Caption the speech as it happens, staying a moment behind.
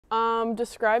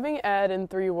Describing Ed in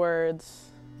 3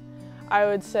 words, I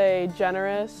would say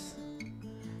generous,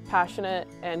 passionate,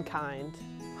 and kind.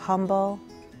 Humble,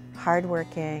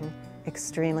 hardworking,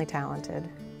 extremely talented.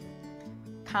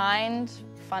 Kind,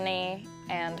 funny,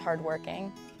 and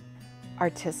hardworking.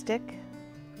 Artistic,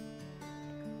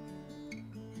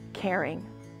 caring,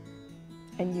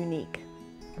 and unique.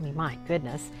 I mean, my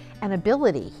goodness. And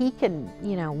ability. He can,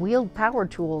 wield power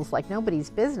tools like nobody's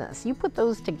business. You put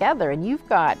those together and you've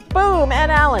got, boom, Ed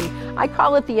Allen. I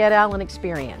call it the Ed Allen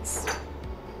experience.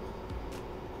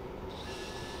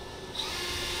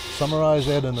 Summarize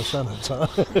Ed in a sentence, huh?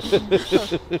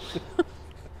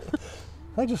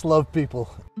 I just love people.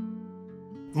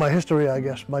 My history, I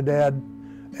guess, my dad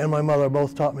and my mother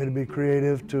both taught me to be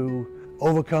creative, to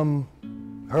overcome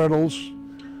hurdles,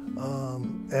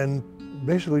 and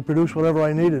basically produce whatever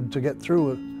I needed to get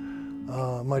through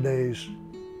my days.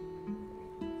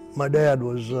 My dad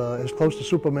was as close to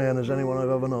Superman as anyone I've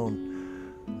ever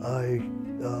known. I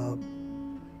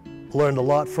learned a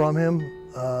lot from him,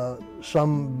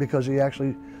 some because he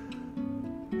actually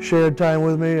shared time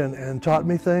with me and taught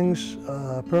me things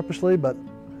purposely, but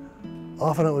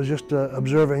often it was just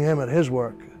observing him at his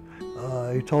work.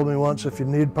 He told me once, if you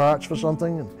need parts for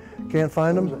something and can't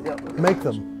find them, make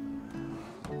them.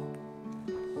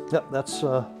 Yep, that's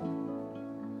a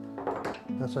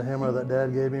hammer that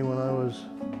Dad gave me when I was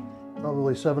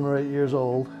probably 7 or 8 years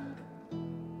old.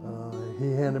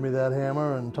 He handed me that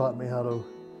hammer and taught me how to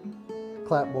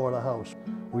clapboard a house.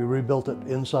 We rebuilt it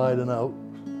inside and out,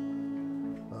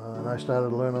 and I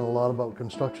started learning a lot about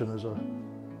construction as a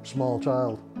small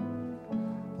child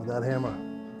with that hammer.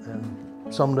 And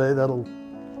someday that'll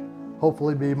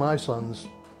hopefully be my son's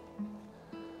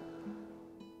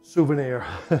souvenir.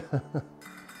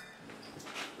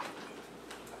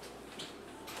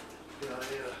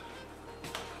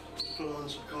 Put on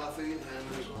some coffee,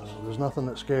 and there's nothing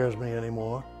that scares me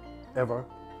anymore, ever.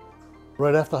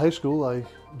 Right after high school, I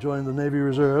joined the Navy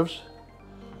Reserves.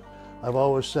 I've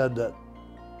always said that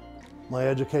my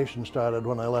education started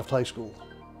when I left high school,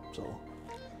 so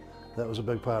that was a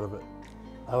big part of it.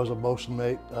 I was a bosun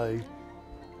mate. I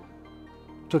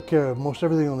took care of most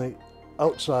everything on the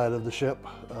outside of the ship,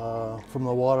 from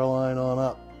the waterline on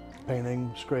up,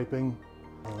 painting, scraping.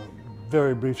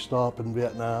 Very brief stop in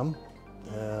Vietnam,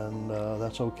 and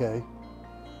that's okay.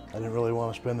 I didn't really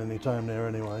want to spend any time there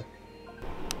anyway.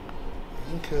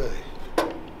 Okay.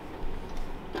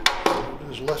 It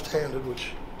was left-handed,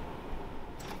 which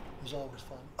was always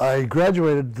fun. I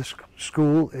graduated this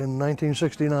school in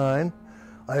 1969.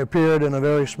 I appeared in a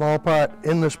very small part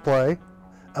in this play,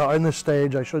 in this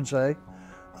stage, I should say,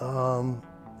 and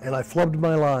I flubbed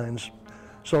my lines.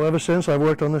 So ever since, I've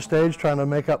worked on the stage trying to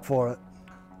make up for it.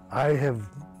 I have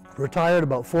retired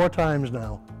about 4 times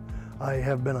now. I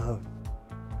have been a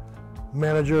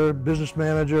manager, business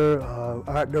manager,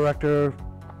 art director,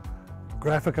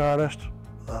 graphic artist,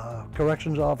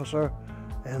 corrections officer,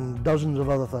 and dozens of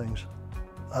other things.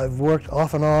 I've worked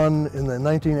off and on in the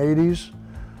 1980s,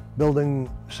 building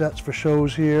sets for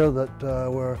shows here that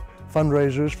were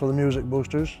fundraisers for the Music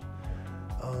Boosters.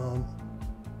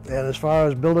 And as far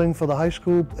as building for the high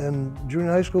school and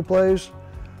junior high school plays,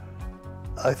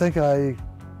 I think I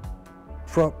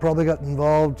probably got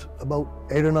involved about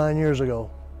 8 or 9 years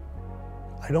ago.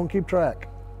 I don't keep track.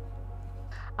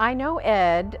 I know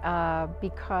Ed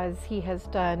because he has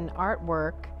done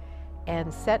artwork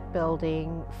and set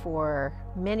building for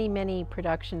many, many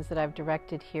productions that I've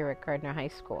directed here at Gardiner High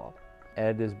School.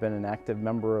 Ed has been an active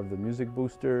member of the Music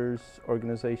Boosters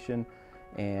organization,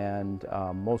 and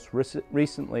most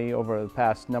recently, over the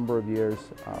past number of years,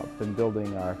 been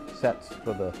building our sets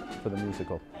for the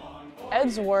musical.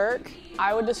 Ed's work,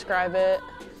 I would describe it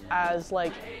as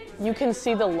like, you can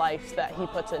see the life that he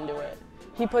puts into it.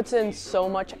 He puts in so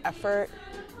much effort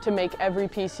to make every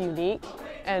piece unique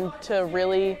and to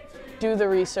really do the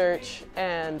research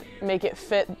and make it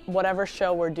fit whatever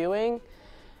show we're doing.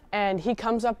 And he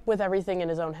comes up with everything in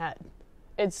his own head.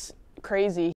 It's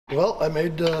crazy. Well, I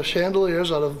made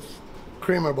chandeliers out of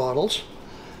creamer bottles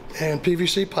and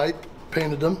PVC pipe,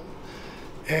 painted them,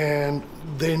 and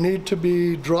they need to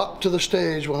be dropped to the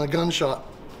stage when a gunshot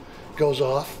goes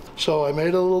off. So I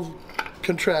made a little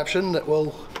contraption that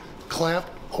will clamp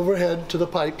overhead to the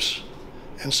pipes,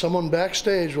 and someone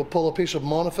backstage will pull a piece of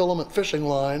monofilament fishing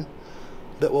line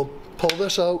that will pull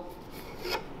this out,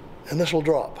 and this will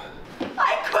drop.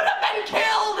 I could have been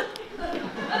killed!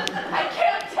 I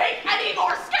can't take any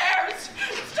more scares!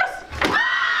 It's just...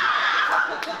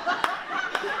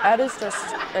 Ed is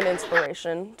just an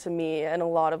inspiration to me and a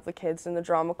lot of the kids in the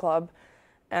drama club,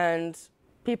 and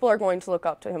people are going to look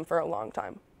up to him for a long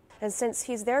time. And since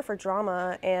he's there for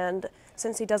drama and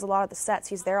since he does a lot of the sets,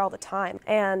 he's there all the time.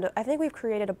 And I think we've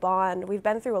created a bond. We've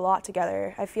been through a lot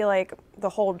together. I feel like the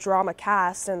whole drama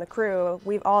cast and the crew,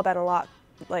 we've all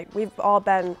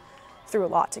been through a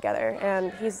lot together,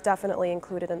 and he's definitely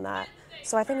included in that.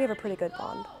 So I think we have a pretty good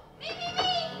bond.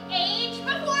 Age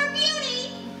before beauty.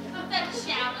 The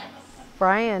challenge.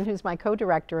 Brian, who's my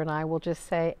co-director, and I will just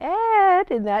say,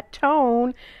 Ed, in that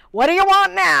tone, what do you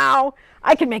want now?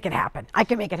 I can make it happen. I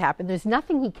can make it happen. There's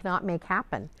nothing he cannot make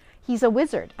happen. He's a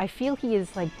wizard. I feel he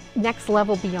is like next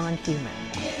level beyond human.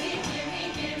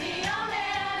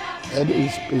 Ed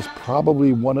is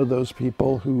probably one of those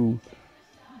people who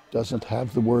doesn't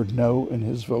have the word no in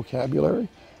his vocabulary,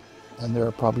 and there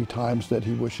are probably times that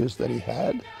he wishes that he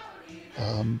had,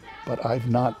 but I've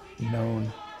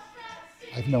known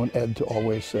Ed to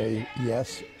always say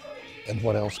yes, and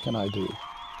what else can I do?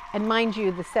 And mind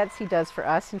you, the sets he does for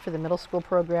us and for the middle school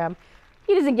program,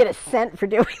 he doesn't get a cent for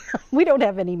doing them. We don't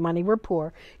have any money, we're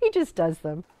poor. He just does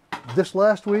them. This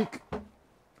last week,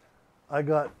 I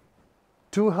got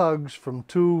 2 hugs from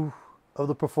 2 of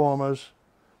the performers,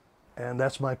 and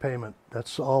that's my payment.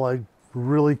 That's all I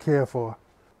really care for.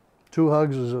 2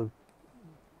 hugs is $1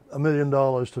 million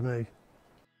to me.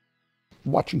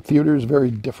 Watching theater is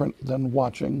very different than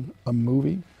watching a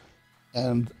movie,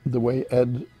 and the way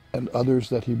Ed and others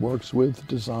that he works with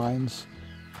designs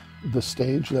the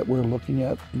stage that we're looking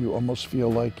at, you almost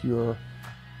feel like you're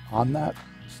on that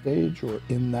stage or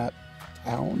in that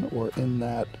town or in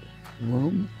that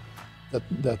room that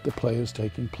the play is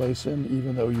taking place in,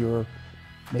 even though you're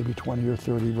maybe 20 or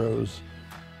 30 rows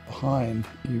behind,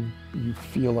 you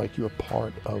feel like you're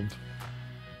part of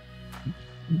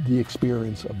the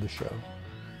experience of the show.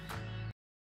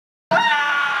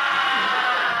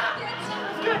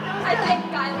 I think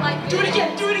I like it. Do it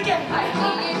again, do it again. I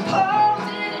think it pulls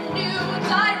in a new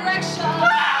direction.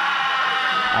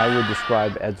 I would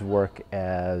describe Ed's work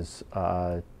as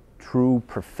true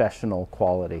professional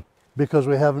quality. Because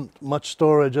we haven't much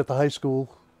storage at the high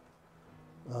school,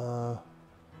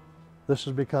 this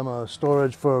has become a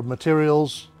storage for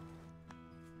materials.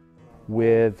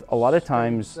 With a lot of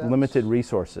times limited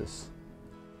resources.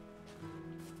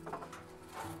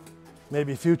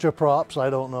 Maybe future props, I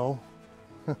don't know.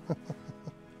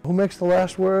 Who makes the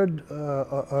last word,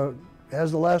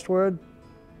 has the last word?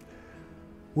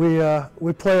 We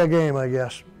play a game, I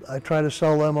guess. I try to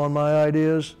sell them on my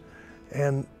ideas,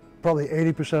 and probably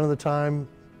 80% of the time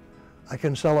I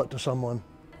can sell it to someone.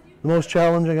 The most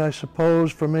challenging, I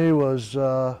suppose, for me was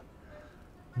the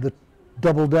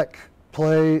double-deck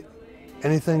play,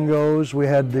 Anything Goes. We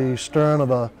had the stern of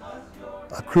a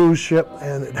cruise ship,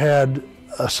 and it had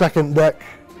a second deck,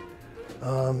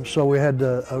 so we had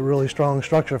a really strong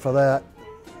structure for that.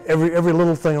 Every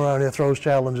little thing around here throws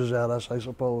challenges at us, I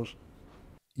suppose.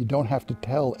 You don't have to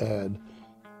tell Ed,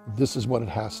 this is what it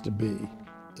has to be.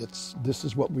 This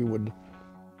is what we would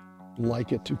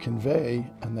like it to convey,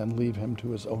 and then leave him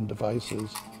to his own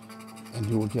devices, and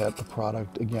you will get a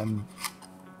product, again,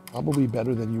 probably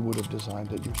better than you would have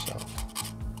designed it yourself.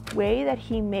 The way that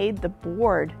he made the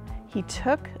board, he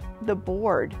took the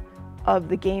board of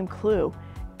the game Clue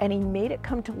and he made it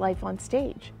come to life on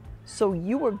stage. So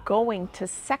you were going to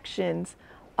sections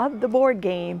of the board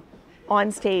game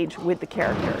on stage with the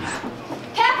characters.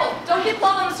 Careful, don't get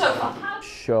blown on the sofa.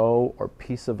 Show or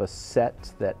piece of a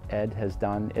set that Ed has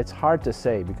done, it's hard to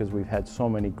say because we've had so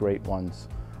many great ones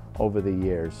over the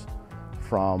years.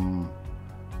 From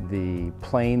the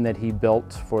plane that he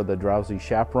built for the Drowsy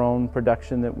Chaperone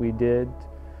production that we did,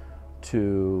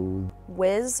 to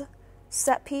Wiz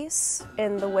set piece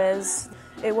in The Wiz.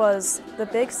 It was the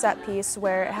big set piece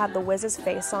where it had the Wiz's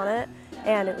face on it,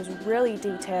 and it was really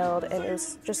detailed and it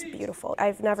was just beautiful.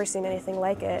 I've never seen anything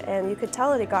like it, and you could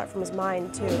tell that he got it from his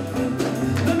mind too.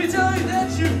 Let me tell you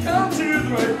that you've come to the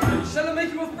right place. Shall I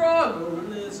make you a frog?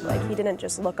 Like, he didn't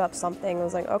just look up something and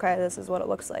was like, okay, this is what it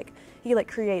looks like. He like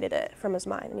created it from his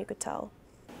mind, and you could tell.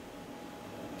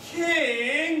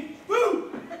 King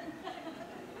Boo!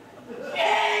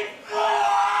 King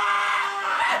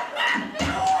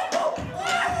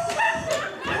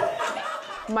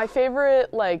My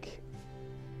favorite, like,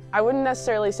 I wouldn't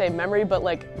necessarily say memory, but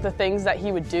like the things that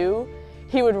he would do,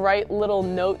 he would write little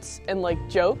notes and like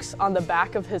jokes on the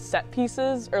back of his set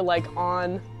pieces or like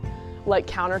on like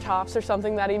countertops or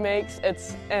something that he makes.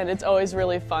 It's always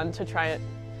really fun to try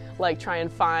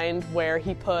and find where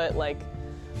he put like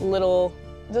little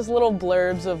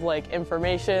blurbs of like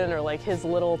information or like his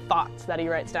little thoughts that he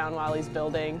writes down while he's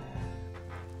building.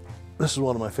 This is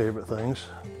one of my favorite things.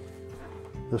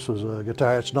 This was a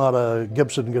guitar. It's not a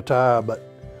Gibson guitar, but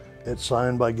it's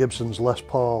signed by Gibson's Les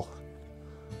Paul.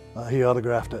 He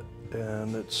autographed it.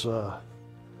 and it's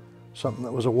something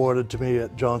that was awarded to me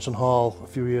at Johnson Hall a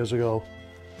few years ago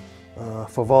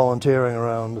for volunteering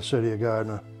around the city of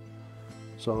Gardiner.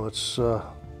 So it's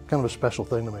kind of a special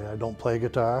thing to me. I don't play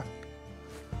guitar,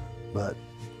 but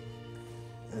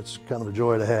it's kind of a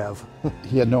joy to have.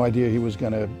 He had no idea he was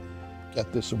going to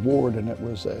get this award, and it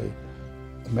was a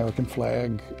American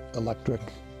flag electric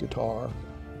guitar.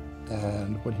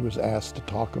 And when he was asked to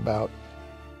talk about,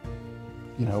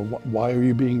 you know, why are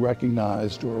you being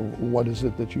recognized, or what is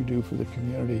it that you do for the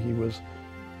community,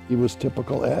 he was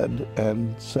typical Ed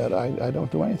and said, I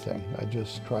don't do anything. I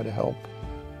just try to help.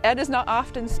 Ed is not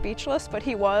often speechless, but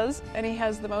he was, and he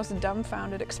has the most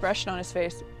dumbfounded expression on his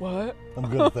face. What? I'm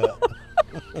good at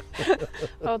that.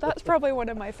 Oh, that's probably one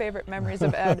of my favorite memories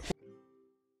of Ed.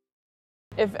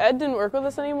 If Ed didn't work with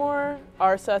us anymore,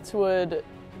 our sets would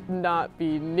not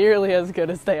be nearly as good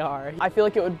as they are. I feel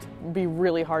like it would be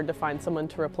really hard to find someone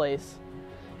to replace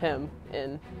him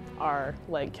in our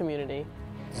community.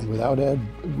 And without Ed,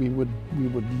 we would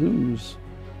lose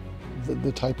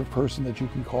the type of person that you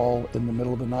can call in the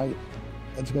middle of the night.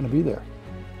 Ed's going to be there.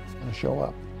 He's going to show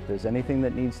up. If there's anything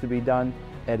that needs to be done,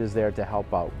 Ed is there to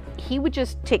help out. He would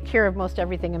just take care of most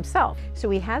everything himself. So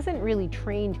he hasn't really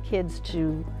trained kids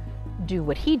to do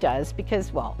what he does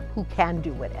because, well, who can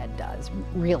do what Ed does,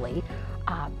 really?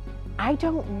 I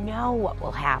don't know what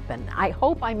will happen. I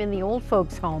hope I'm in the old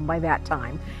folks' home by that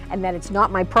time and that it's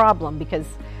not my problem, because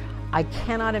I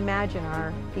cannot imagine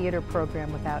our theater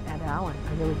program without Ed Allen.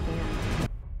 I really can't.